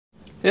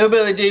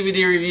Hillbilly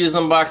DVD Reviews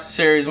Unboxing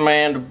Series,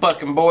 man. The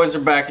Bucking Boys are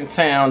back in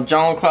town.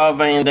 Jean-Claude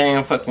Van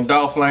Damme, fucking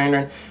Dolph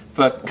Lundgren,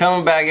 fucking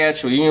coming back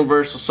at you with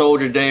Universal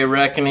Soldier Day of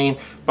Reckoning.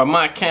 By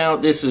my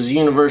count, this is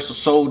Universal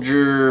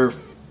Soldier...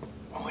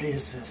 What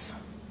is this?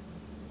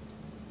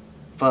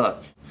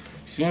 Fuck.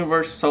 It's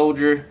Universal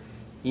Soldier,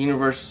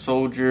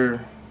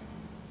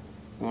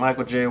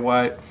 Michael J.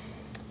 White.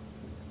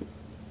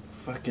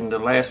 Fucking the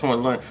last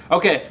one.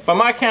 Okay, by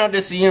my count,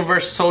 this is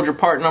Universal Soldier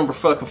part number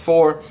fucking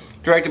 4.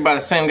 Directed by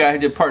the same guy who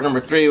did part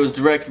number 3. It was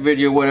direct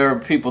video, whatever.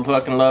 People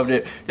fucking loved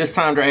it. This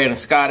time they're adding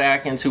Scott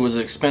Adkins, who was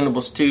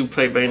Expendables 2,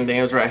 played by Van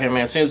Damme's right hand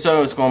man.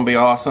 So it's gonna be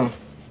awesome.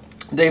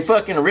 They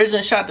fucking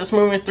originally shot this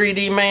movie in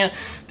 3D, man.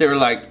 They were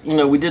like, you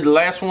know, we did the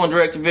last one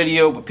direct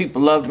video, but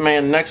people loved it,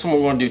 man. The next one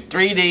we're gonna do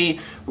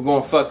 3D. We're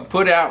gonna fucking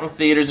put it out in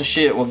theaters and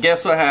shit. Well,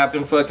 guess what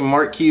happened? Fucking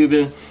Mark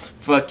Cuban,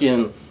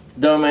 fucking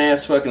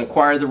dumbass, fucking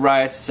acquired the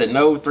rights, said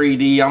no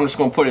 3D, I'm just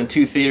gonna put it in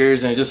 2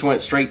 theaters, and it just went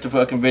straight to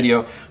fucking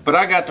video. But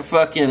I got the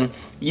fucking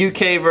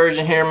UK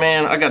version here,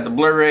 man. I got the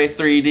Blu-ray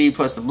 3D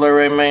plus the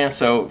Blu-ray, man.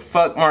 So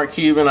fuck Mark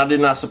Cuban, I did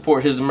not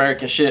support his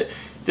American shit.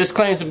 This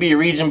claims to be a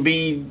region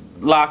B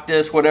lock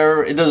disc,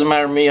 whatever. It doesn't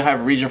matter to me, I have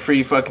a region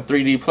free fucking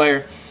 3D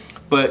player.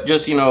 But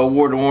just, you know, a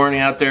word of warning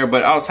out there.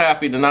 But I was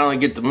happy to not only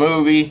get the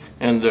movie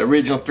and the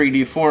original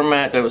 3D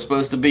format that was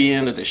supposed to be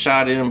in, that they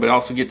shot in, but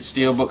also get the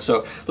steelbook.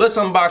 So let's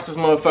unbox this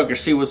motherfucker,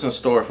 see what's in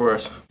store for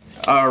us.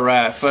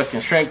 Alright, fucking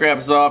shrink wrap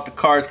is off, the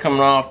card's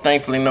coming off.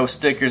 Thankfully no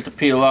stickers to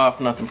peel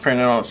off, nothing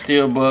printed on the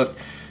steelbook.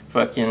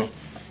 Fucking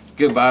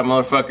goodbye,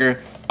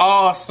 motherfucker.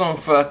 Awesome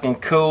fucking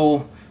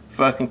cool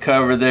fucking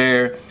cover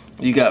there.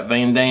 You got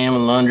Van Damme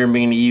and Lundgren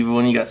being the evil,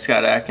 and you got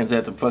Scott Adkins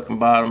at the fucking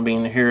bottom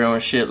being the hero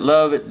and shit.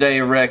 Love it, Day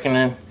of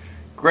Reckoning.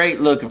 Great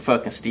looking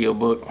fucking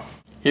steelbook.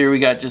 Here we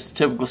got just a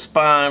typical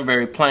spine,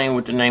 very plain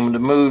with the name of the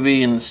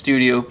movie and the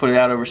studio, put it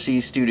out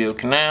overseas, Studio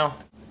Canal.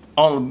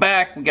 On the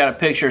back, we got a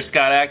picture of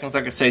Scott Adkins.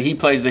 Like I said, he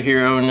plays the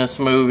hero in this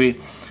movie.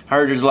 I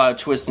heard there's a lot of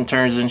twists and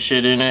turns and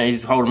shit in it.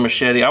 He's holding a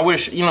machete. I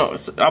wish, you know,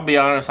 I'll be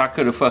honest, I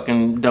could have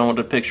fucking done with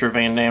a picture of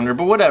Van Damme there,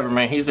 but whatever,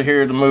 man. He's the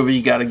hero of the movie.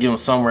 You gotta give him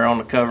somewhere on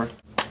the cover.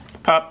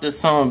 Pop this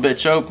son of a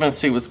bitch open,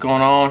 see what's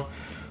going on.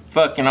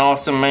 Fucking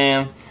awesome,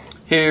 man.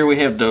 Here we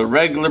have the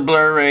regular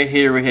Blu-ray.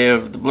 Here we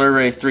have the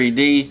Blu-ray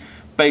 3D.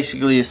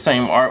 Basically the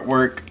same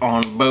artwork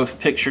on both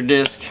picture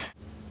discs.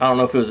 I don't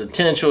know if it was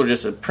intentional,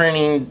 just a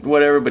printing,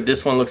 whatever, but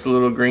this one looks a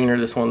little greener.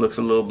 This one looks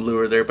a little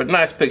bluer there. But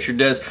nice picture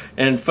disc.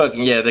 And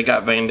fucking, yeah, they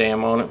got Van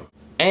Damme on it.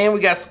 And we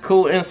got some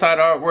cool inside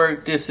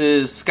artwork. This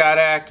is Scott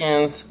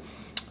Adkins.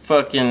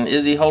 Fucking,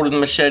 is he holding the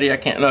machete? I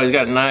can't, no, he's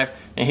got a knife.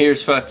 And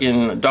here's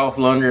fucking Dolph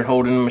Lundgren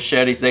holding the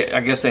machetes. I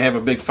guess they have a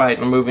big fight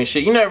in the movie and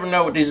shit. You never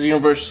know with these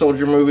Universal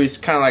Soldier movies,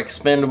 kind of like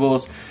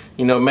Expendables.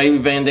 You know, maybe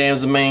Van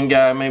Damme's the main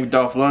guy, maybe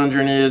Dolph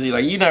Lundgren is.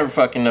 Like, you never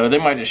fucking know. They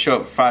might just show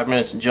up for 5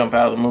 minutes and jump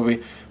out of the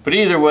movie. But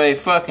either way,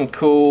 fucking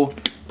cool.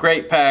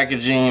 Great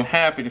packaging.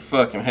 Happy to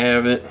fucking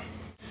have it.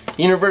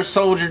 Universal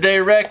Soldier Day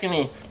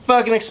Reckoning.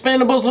 Fucking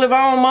Expendables live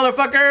on,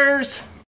 motherfuckers!